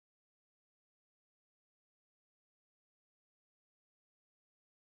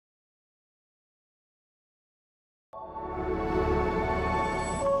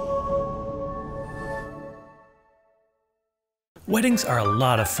Weddings are a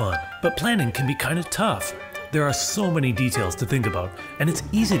lot of fun, but planning can be kind of tough. There are so many details to think about, and it's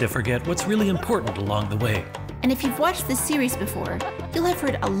easy to forget what's really important along the way. And if you've watched this series before, you'll have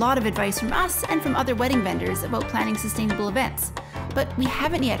heard a lot of advice from us and from other wedding vendors about planning sustainable events. But we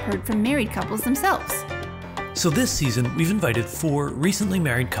haven't yet heard from married couples themselves. So this season, we've invited 4 recently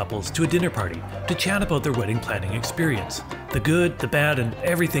married couples to a dinner party to chat about their wedding planning experience. The good, the bad, and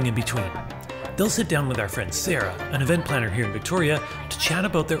everything in between. They'll sit down with our friend Sarah, an event planner here in Victoria, to chat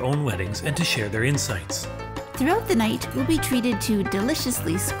about their own weddings and to share their insights. Throughout the night, we'll be treated to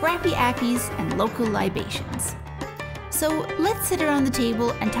deliciously scrappy ackies and local libations. So let's sit around the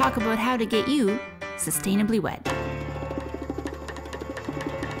table and talk about how to get you sustainably wed.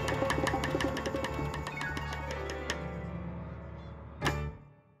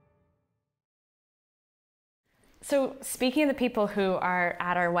 So speaking of the people who are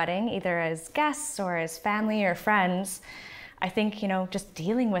at our wedding, either as guests or as family or friends, I think, just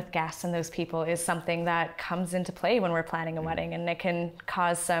dealing with guests and those people is something that comes into play when we're planning a wedding, and it can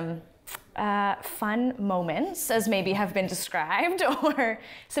cause some fun moments, as maybe have been described, or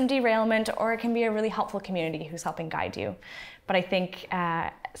some derailment, or it can be a really helpful community who's helping guide you. But I think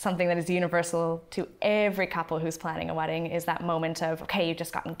something that is universal to every couple who's planning a wedding is that moment of, okay, you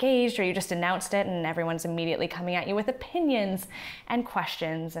just got engaged or you just announced it and everyone's immediately coming at you with opinions and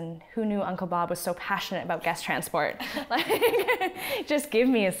questions, and who knew Uncle Bob was so passionate about guest transport? Like, just give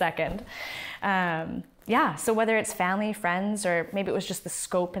me a second. Yeah, so whether it's family, friends, or maybe it was just the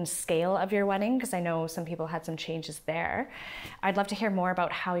scope and scale of your wedding, because I know some people had some changes there, I'd love to hear more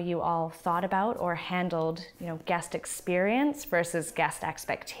about how you all thought about or handled, guest experience versus guest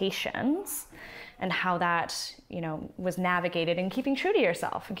expectations, and how that, was navigated in keeping true to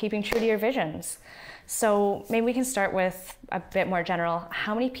yourself and keeping true to your visions. So maybe we can start with a bit more general.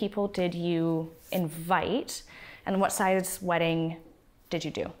 How many people did you invite, and what size wedding did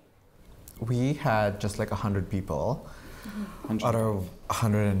you do? We had just like 100 people. 100. Out of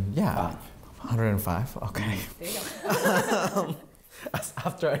 105, okay. There you go.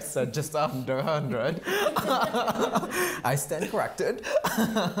 After I said just under 100, I stand corrected.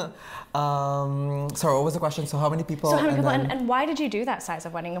 Sorry, what was the question? So how many people? So how many people, and why did you do that size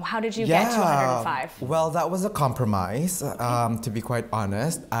of wedding? How did you get to 105? Well, that was a compromise, to be quite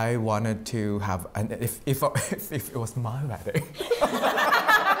honest. I wanted to have, if it was my wedding.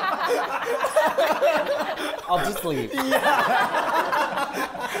 I'll just leave. Yeah.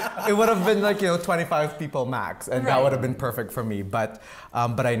 It would have been like 25 people max, and that would have been perfect for me. But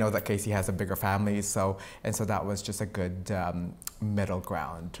I know that Casey has a bigger family, so that was just a good middle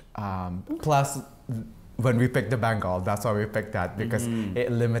ground. Plus, when we picked the Bengal, that's why we picked that, because it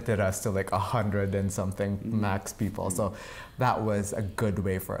limited us to like 100 and something max people. So that was a good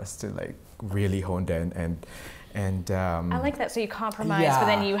way for us to like really hone in and I like that. So you compromised, but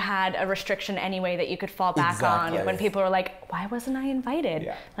then you had a restriction anyway that you could fall back on when people were like, why wasn't I invited?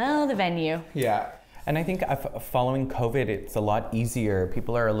 Yeah. Well, the venue. Yeah. And I think following COVID, it's a lot easier.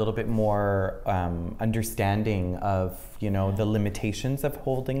 People are a little bit more understanding of, the limitations of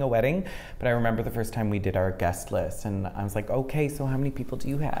holding a wedding. But I remember the first time we did our guest list, and I was like, okay, so how many people do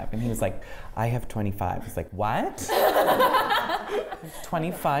you have? And he was like, I have 25. I was like, what?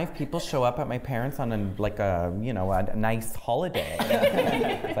 25 people show up at my parents on a nice holiday.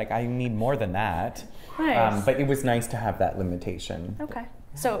 It's like, I need more than that. Nice. But it was nice to have that limitation. Okay.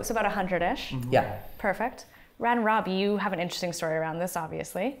 So it's about 100-ish? Yeah. Perfect. Rad and Rob, you have an interesting story around this,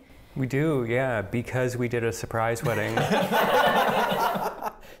 obviously. We do, yeah, because we did a surprise wedding.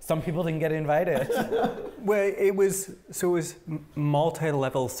 Some people didn't get invited. Well, it was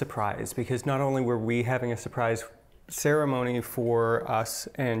multi-level surprise, because not only were we having a surprise ceremony for us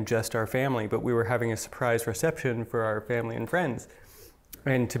and just our family, but we were having a surprise reception for our family and friends.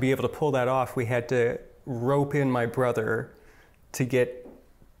 And to be able to pull that off, we had to rope in my brother to get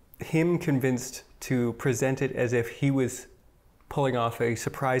him convinced to present it as if he was pulling off a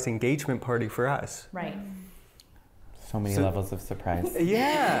surprise engagement party for us. Right. So many levels of surprise.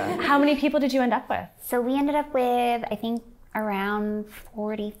 Yeah. How many people did you end up with? So we ended up with, I think, around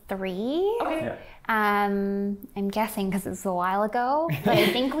 43. Okay. Yeah. I'm guessing because it was a while ago, but I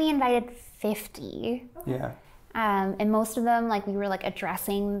think we invited 50. Yeah. And most of them, we were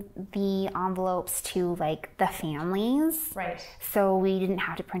addressing the envelopes to the families. Right. So we didn't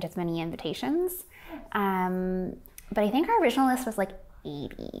have to print as many invitations. But I think our original list was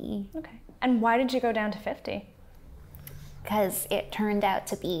 80. Okay. And why did you go down to 50? Because it turned out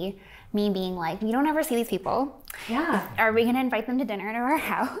to be me being like, we don't ever see these people. Yeah. Are we going to invite them to dinner to our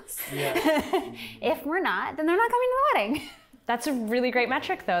house? Yeah. If we're not, then they're not coming to the wedding. That's a really great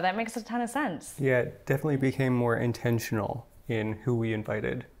metric, though. That makes a ton of sense. Yeah, it definitely became more intentional in who we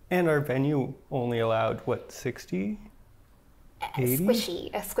invited. And our venue only allowed, what, 60? 80?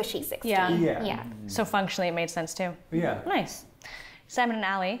 A squishy 60. Yeah. So functionally it made sense too. Yeah. Nice. Simon and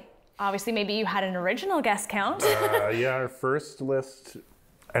Ali, obviously maybe you had an original guest count. Yeah, our first list,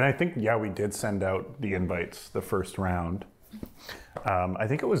 and I think, yeah, we did send out the invites the first round. I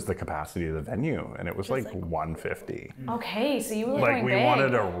think it was the capacity of the venue, and it was like 150. Okay, so you were Like going we big.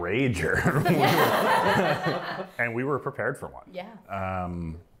 wanted a rager, and we were prepared for one. Yeah.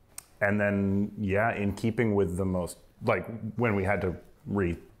 And then, yeah, in keeping with the most, like when we had to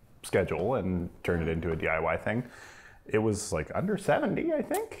reschedule and turn it into a DIY thing, it was like under 70, I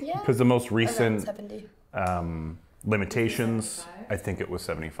think. Yeah. Because the most recent 70. limitations, I think it was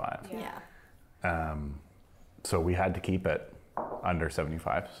 75. Yeah. So we had to keep it under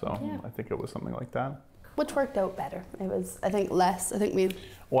 75. So Yeah. I think it was something like that. Which worked out better. It was, I think, less. I think we.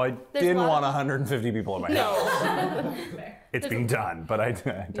 Well, I There's a didn't lot want of- 150 people in my house. It's being a- done, but I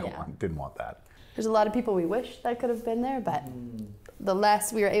Yeah. didn't want that. There's a lot of people we wish that could have been there, but the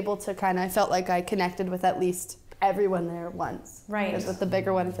less we were able to kind of, I felt like I connected with at least everyone there once. Right. Because with the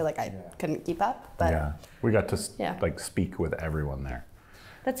bigger one, I feel like I couldn't keep up. But Yeah, we got to Yeah. like speak with everyone there.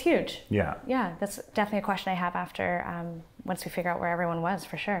 That's huge. Yeah. Yeah, that's definitely a question I have after, once we figure out where everyone was,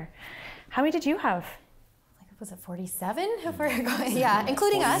 for sure. How many did you have? Was it 47? If we're going, yeah,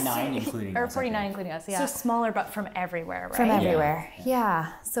 including us. 49 including or us, I 49 think. including us, So yeah. smaller, but from everywhere, right? From everywhere,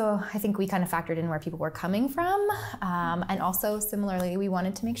 yeah. So I think we kind of factored in where people were coming from. And also similarly, we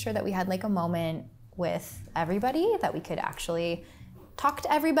wanted to make sure that we had like a moment with everybody, that we could actually talk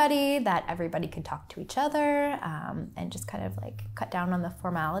to everybody, that everybody could talk to each other, and just kind of like cut down on the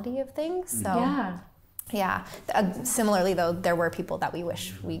formality of things. So yeah. Similarly though, there were people that we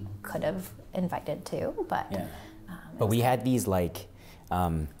wish we could have invited too, but Yeah. But we had these like,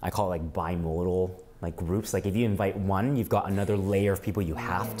 I call it like bimodal like groups. Like if you invite one, you've got another layer of people you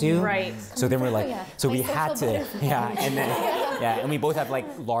have to. Right. So then we're like, yeah. so My we had social to, butterfly. and then, and we both have like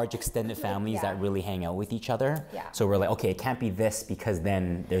large extended families that really hang out with each other. Yeah. So we're like, okay, it can't be this because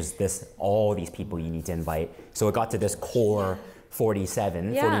then there's all these people you need to invite. So it got to this core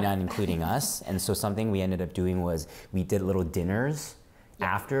 47, 49 including us. And so something we ended up doing was we did little dinners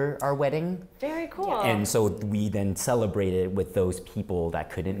after our wedding. Very cool. And so we then celebrated with those people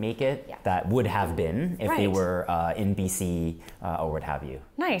that couldn't make it, that would have been if they were in BC or what have you.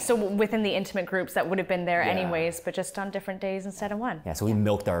 Nice. So within the intimate groups that would have been there Yeah. anyways, but just on different days instead of one. Yeah, so we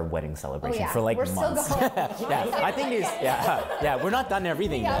milked our wedding celebration for like We're months. still going. Yeah, I think it's, yeah, we're not done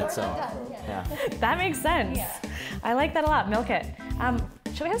everything yet, so. Yeah. That makes sense. I like that a lot. Milk it.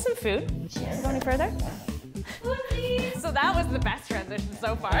 Should we have some food? Go any further? So that was the best transition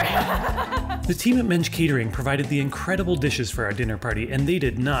so far. The team at Mensch Catering provided the incredible dishes for our dinner party, and they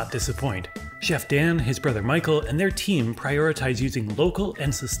did not disappoint. Chef Dan, his brother Michael, and their team prioritize using local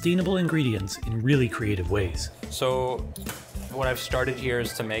and sustainable ingredients in really creative ways. So what I've started here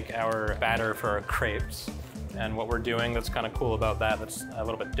is to make our batter for our crepes. And what we're doing that's kind of cool about that, that's a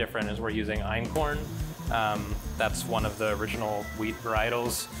little bit different, is we're using einkorn. That's one of the original wheat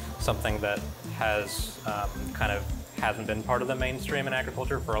varietals, something that has kind of hasn't been part of the mainstream in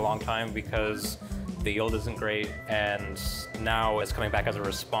agriculture for a long time because the yield isn't great, and now it's coming back as a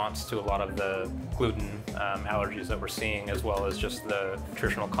response to a lot of the gluten allergies that we're seeing, as well as just the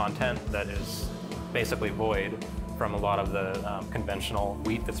nutritional content that is basically void from a lot of the conventional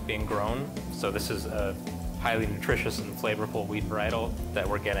wheat that's being grown. So this is a highly nutritious and flavorful wheat varietal that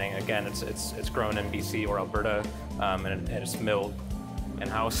we're getting. Again, it's grown in BC or Alberta, and it's milled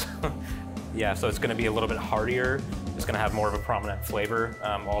in-house. Yeah, so it's going to be a little bit heartier. It's going to have more of a prominent flavor.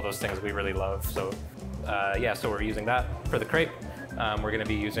 All those things we really love. So yeah, so we're using that for the crepe. We're going to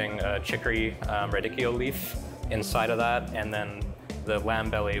be using chicory radicchio leaf inside of that, and then the lamb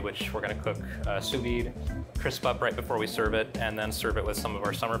belly, which we're going to cook sous vide, crisp up right before we serve it, and then serve it with some of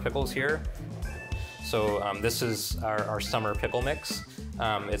our summer pickles here. So this is our summer pickle mix.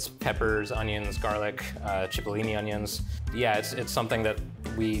 It's peppers, onions, garlic, cipollini onions. Yeah, it's something that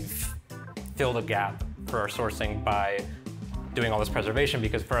we've filled a gap for our sourcing by doing all this preservation,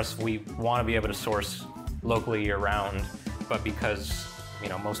 because for us, we want to be able to source locally year-round, but because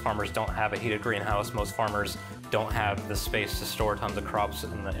most farmers don't have a heated greenhouse, most farmers don't have the space to store tons of crops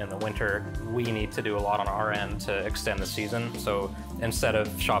in the winter, we need to do a lot on our end to extend the season. So instead of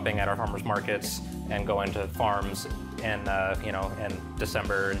shopping at our farmers markets and going to farms in in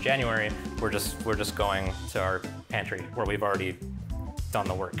December and January, we're just going to our pantry where we've already done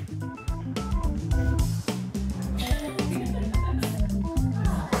the work.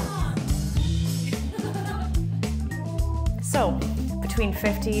 So between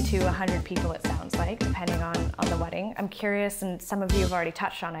 50 to 100 people, it sounds sounds like, depending on the wedding. I'm curious, and some of you have already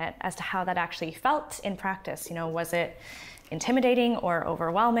touched on it, as to how that actually felt in practice. You know, was it intimidating or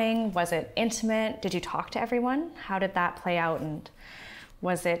overwhelming? Was it intimate? Did you talk to everyone? How did that play out? And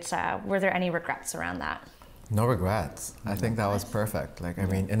was it, were there any regrets around that? No regrets. I think that was perfect. Like, I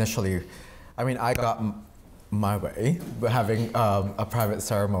mean, initially, I got my way, having a private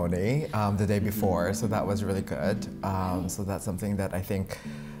ceremony the day before, so that was really good. So that's something that I think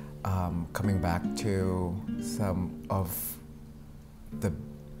coming back to some of the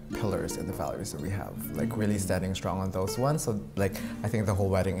pillars and the values that we have, like really standing strong on those ones. So like, I think the whole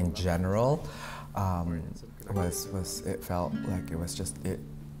wedding in general it felt like it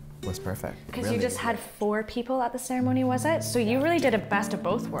was perfect. Because really. You just had 4 people at the ceremony, was it? So you really did a best of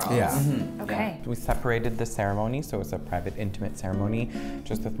both worlds. Yeah. Okay. We separated the ceremony, so it was a private, intimate ceremony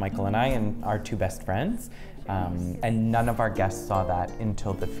just with Michael and I and our 2 best friends. And none of our guests saw that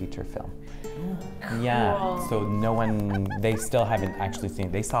until the feature film. Cool. Yeah, so no one, they still haven't actually seen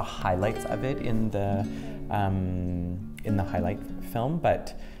it. They saw highlights of it in the highlight film,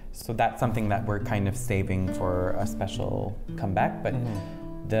 but so that's something that we're kind of saving for a special comeback. But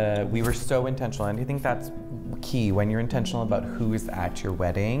we were so intentional, and I think that's key. When you're intentional about who is at your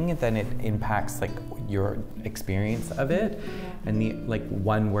wedding, then it impacts like your experience of it. And the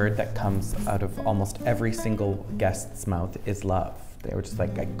one word that comes out of almost every single guest's mouth is love. They were just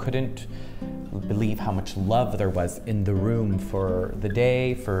like, I couldn't believe how much love there was in the room for the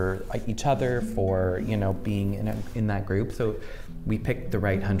day, for each other, for, you know, being in that group. So we picked the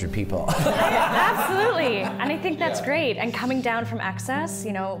right 100 people. Absolutely, and I think that's great. And coming down from excess,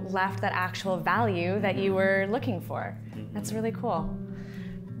 you know, left that actual value that you were looking for. That's really cool.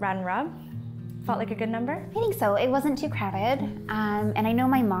 Rad and Rob? Felt like a good number? I think so. It wasn't too crowded. And I know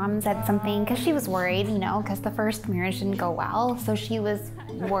my mom said something, because she was worried, you know, because the first marriage didn't go well. So she was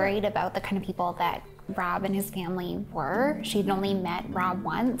worried about the kind of people that Rob and his family were. She'd only met Rob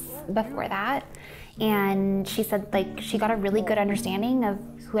once before that. And she said, like, she got a really good understanding of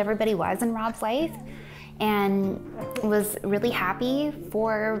who everybody was in Rob's life, and was really happy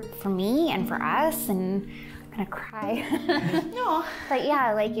for me and for us. And I'm gonna cry. No. But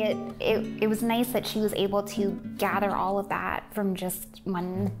yeah, like it was nice that she was able to gather all of that from just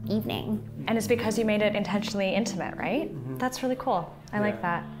one evening. And it's because you made it intentionally intimate, right? That's really cool. I like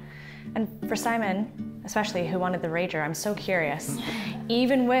that. And for Simon, especially, who wanted the rager, I'm so curious.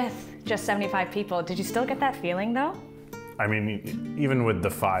 Even with just 75 people, did you still get that feeling though? I mean, even with the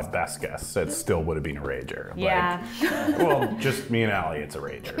 5 best guests, it still would have been a rager. Yeah. Like, well, just me and Allie, it's a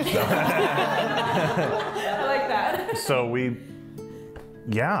rager. So. I like that. So I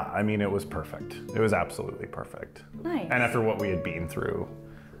mean, it was perfect. It was absolutely perfect. Nice. And after what we had been through,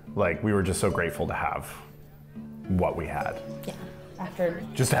 like, we were just so grateful to have what we had. Yeah. After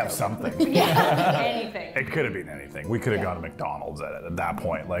just to have something. Anything. It could have been anything. We could have gone to McDonald's at that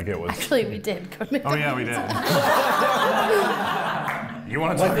point. Like, it was. Actually, we did go to McDonald's. Oh yeah, we did. You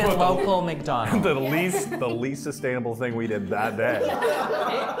want to talk about local McDonald's? The least sustainable thing we did that day.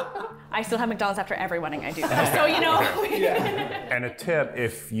 I still have McDonald's after every wedding I do, so you know. And a tip: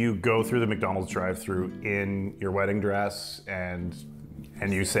 if you go through the McDonald's drive-thru in your wedding dress and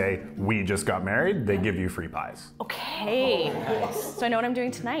you say, "We just got married," they give you free pies. Okay. So I know what I'm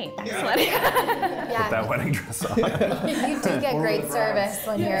doing tonight. Excellent. Put that wedding dress on. You do get great service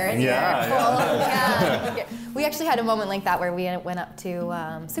when you're in Yeah, yeah. We actually had a moment like that where we went up to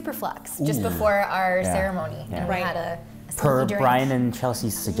Superflux just before our ceremony, and we had a per drink. Brian and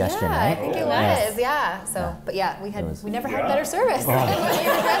Chelsea's suggestion, right? I think it was, yeah. So, but yeah, we never had better service. It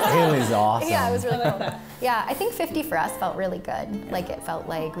was awesome. Yeah, it was really cool. Yeah, I think 50 for us felt really good. Like, it felt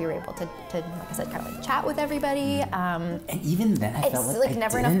like we were able to like I said, kind of like chat with everybody. And even then, I felt like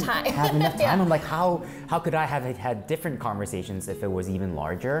never I enough didn't time. have enough time. Yeah. I'm like, how could I have had different conversations if it was even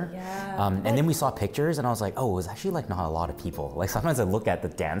larger? Yeah. And then we saw pictures, and I was like, oh, it was actually like not a lot of people. Like, sometimes I look at the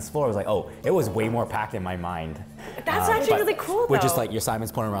dance floor, I was like, oh, it was way more packed in my mind. That's actually really cool, though. Which is like your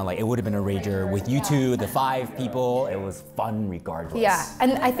Simon's point around, like, it would have been a rager with you two, the 5 people. It was fun regardless. Yeah,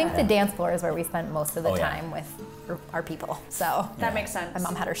 and I think the dance floor is where we spent most of the time with our people. So that makes sense. My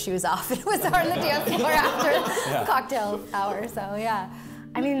mom had her shoes off. It was on the dance floor after cocktail hour. So yeah.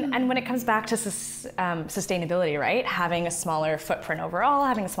 I mean, and when it comes back to sustainability, right? Having a smaller footprint overall,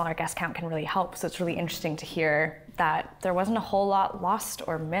 having a smaller guest count can really help. So it's really interesting to hear that there wasn't a whole lot lost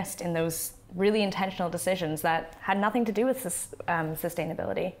or missed in those really intentional decisions that had nothing to do with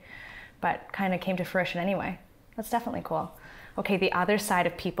sustainability, but kind of came to fruition anyway. That's definitely cool. Okay, the other side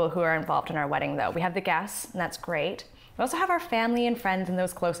of people who are involved in our wedding, though. We have the guests, and that's great. We also have our family and friends and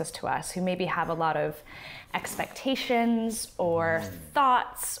those closest to us who maybe have a lot of expectations or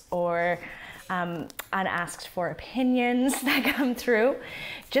thoughts or unasked for opinions that come through.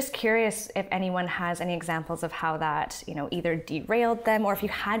 Just curious if anyone has any examples of how that, either derailed them or if you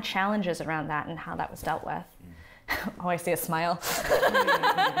had challenges around that and how that was dealt with. Oh, I see a smile.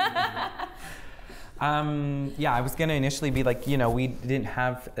 Yeah, I was gonna initially be like, we didn't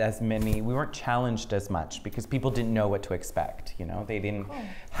have as many, we weren't challenged as much because people didn't know what to expect, They didn't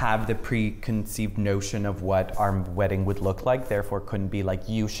have the preconceived notion of what our wedding would look like, therefore couldn't be like,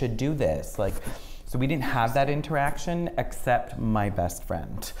 you should do this. So we didn't have that interaction except my best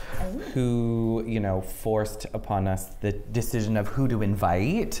friend who, forced upon us the decision of who to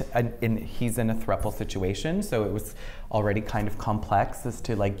invite. And he's in a throuple situation, so it was already kind of complex as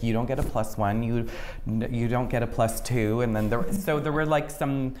to you don't get a +1, you don't get a +2, and then there were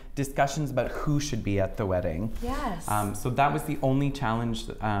some discussions about who should be at the wedding. Yes. So that was the only challenge,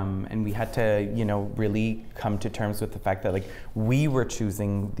 and we had to, really come to terms with the fact that we were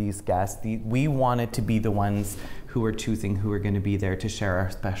choosing these guests. We wanted to be the ones who were choosing who were going to be there to share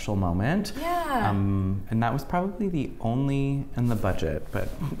our special moment. Yeah. And that was probably the only in the budget, but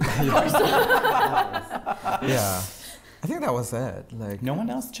yeah. I think that was it. No one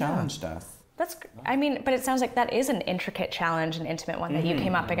else challenged us. But it sounds like that is an intricate challenge, an intimate one that you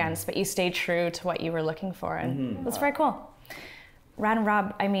came up against, but you stayed true to what you were looking for, and that's very cool. Rad and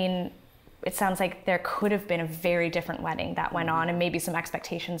Rob, it sounds like there could have been a very different wedding that went on and maybe some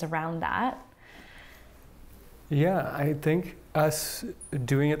expectations around that. Yeah, I think us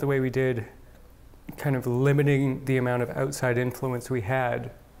doing it the way we did, kind of limiting the amount of outside influence we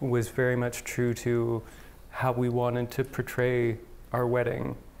had, was very much true to how we wanted to portray our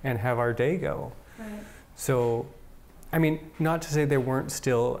wedding and have our day go. Right. So, not to say there weren't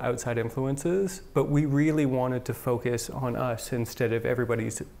still outside influences, but we really wanted to focus on us instead of everybody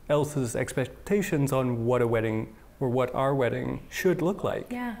else's expectations on what a wedding or what our wedding should look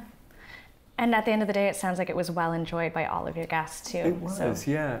like. Yeah. And at the end of the day, it sounds like it was well enjoyed by all of your guests too. It was,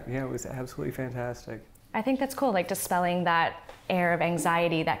 yeah, it was absolutely fantastic. I think that's cool, dispelling that air of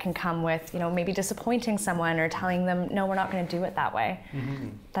anxiety that can come with, maybe disappointing someone or telling them, no, we're not going to do it that way.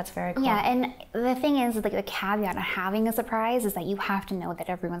 That's very cool. Yeah, and the thing is, the caveat of having a surprise is that you have to know that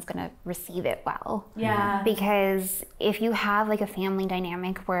everyone's going to receive it well. Yeah. Because if you have a family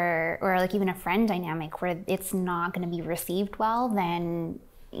dynamic or even a friend dynamic where it's not going to be received well, then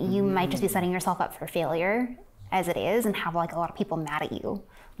you might just be setting yourself up for failure as it is and have a lot of people mad at you,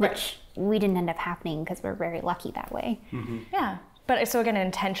 which we didn't end up happening because we're very lucky that way. Yeah, but so again, an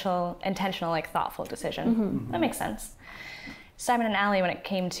intentional, thoughtful decision. That makes sense. Simon and Allie, when it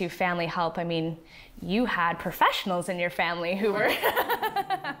came to family help, you had professionals in your family who were...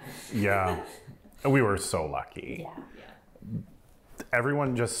 Yeah, we were so lucky. Yeah.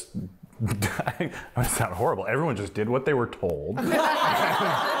 Everyone just... I sound horrible. Everyone just did what they were told.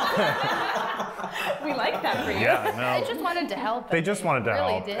 We like that for you. Yeah, no. They just wanted to help. They just wanted to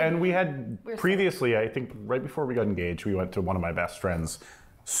help. Did. And we had previously, I think right before we got engaged, we went to one of my best friends'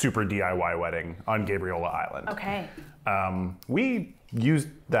 super DIY wedding on Gabriola Island. Okay. We used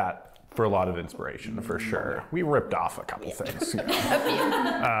that for a lot of inspiration, for sure. We ripped off a couple things.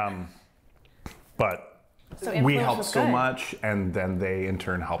 But so we helped so much, and then they in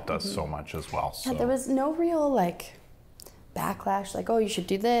turn helped us so much as well. So. Yeah, there was no real backlash, oh, you should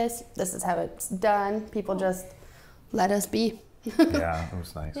do this. This is how it's done. People just let us be. Yeah, it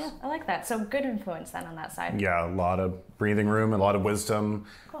was nice. Yeah, I like that. So good influence then on that side. Yeah, a lot of breathing room, a lot of wisdom.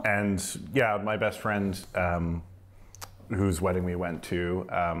 Cool. And yeah, my best friend, whose wedding we went to,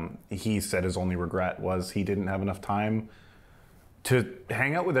 he said his only regret was he didn't have enough time to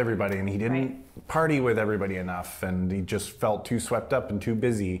hang out with everybody, and he didn't party with everybody enough, and he just felt too swept up and too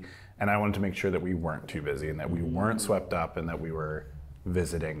busy. And I wanted to make sure that we weren't too busy and that we weren't swept up and that we were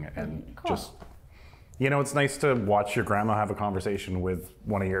visiting and just, it's nice to watch your grandma have a conversation with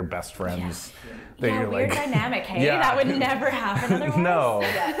one of your best friends. That Yeah, you're weird dynamic, hey? Yeah. That would never happen otherwise. No.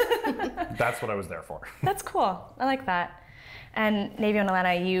 That's what I was there for. That's cool. I like that. And Navio and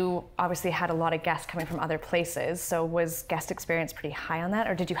Alana, you obviously had a lot of guests coming from other places, so was guest experience pretty high on that,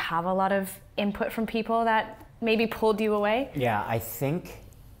 or did you have a lot of input from people that maybe pulled you away? Yeah, I think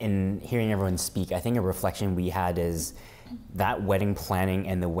in hearing everyone speak, I think a reflection we had is that wedding planning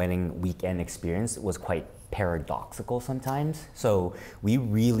and the wedding weekend experience was quite paradoxical sometimes. So we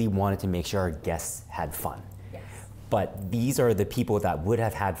really wanted to make sure our guests had fun. Yes. But these are the people that would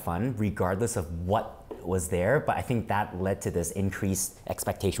have had fun regardless of what was there, but I think that led to this increased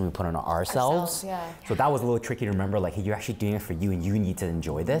expectation we put on ourselves. So that was a little tricky to remember, like, hey, you're actually doing it for you and you need to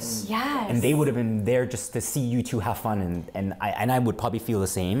enjoy this. And they would have been there just to see you two have fun, and I would probably feel the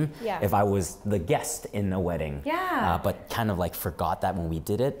same if I was the guest in a wedding. But kind of like forgot that when we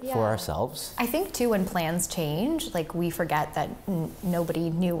did it for ourselves. I think too, when plans change, like we forget that nobody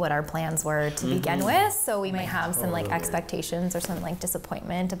knew what our plans were to begin with, so we might have some like expectations or some like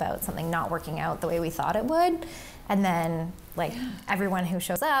disappointment about something not working out the way we thought it would, and then like everyone who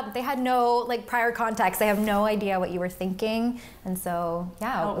shows up, they had no like prior context, they have no idea what you were thinking, and so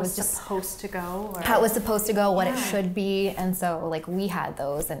how it was just supposed to go, or how it was supposed to go, what it should be, and so like we had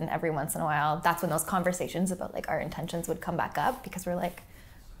those, and every once in a while that's when those conversations about like our intentions would come back up, because we're like,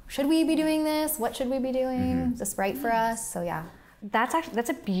 should we be doing this? What should we be doing? Is this right for us? So yeah. That's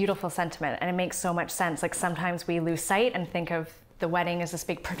a beautiful sentiment, and it makes so much sense. Like sometimes we lose sight and think of the wedding as this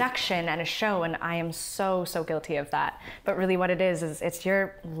big production and a show, and I am so guilty of that. But really what it is it's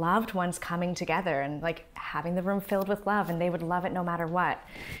your loved ones coming together and like having the room filled with love, and they would love it no matter what,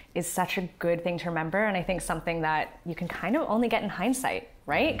 is such a good thing to remember, and I think something that you can kind of only get in hindsight,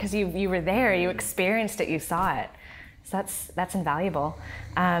 right? Because you were there, you experienced it, you saw it. So that's invaluable.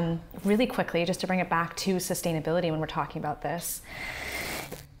 Really quickly, just to bring it back to sustainability when we're talking about this,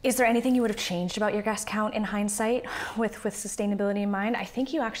 is there anything you would have changed about your guest count in hindsight with sustainability in mind? I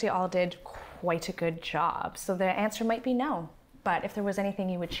think you actually all did quite a good job. So the answer might be no, but if there was anything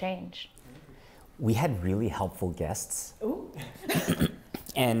you would change. We had really helpful guests. Ooh.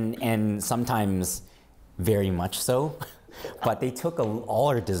 and sometimes very much so. But they took all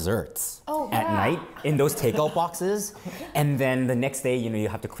our desserts at night in those takeout boxes, and then the next day, you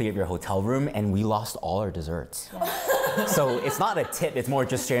have to clear up your hotel room, and we lost all our desserts. So it's not a tip, it's more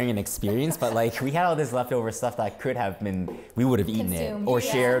just sharing an experience, but like we had all this leftover stuff that could have been, we would have eaten it or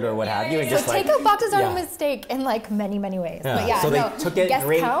shared or what have you. And so just takeout boxes are a mistake in like many ways. But so they took it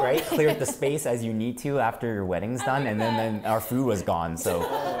great, right? Cleared the space as you need to after your wedding's done, and then our food was gone. So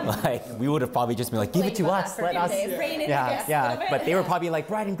like we would have probably just been like, give it to us, let us. But they were probably like,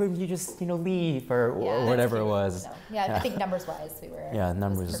 bride and groom, you just leave or whatever it was. No. I think numbers wise we were.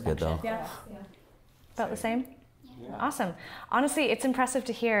 Numbers is good though. About the same. Awesome. Honestly, it's impressive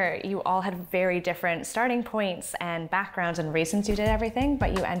to hear you all had very different starting points and backgrounds and reasons you did everything,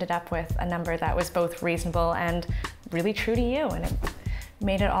 but you ended up with a number that was both reasonable and really true to you, and it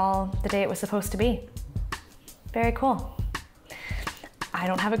made it all the day it was supposed to be. Very cool. I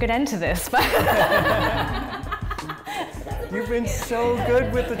don't have a good end to this, but You've been so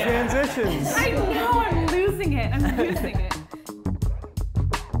good with the transitions. I know, I'm losing it.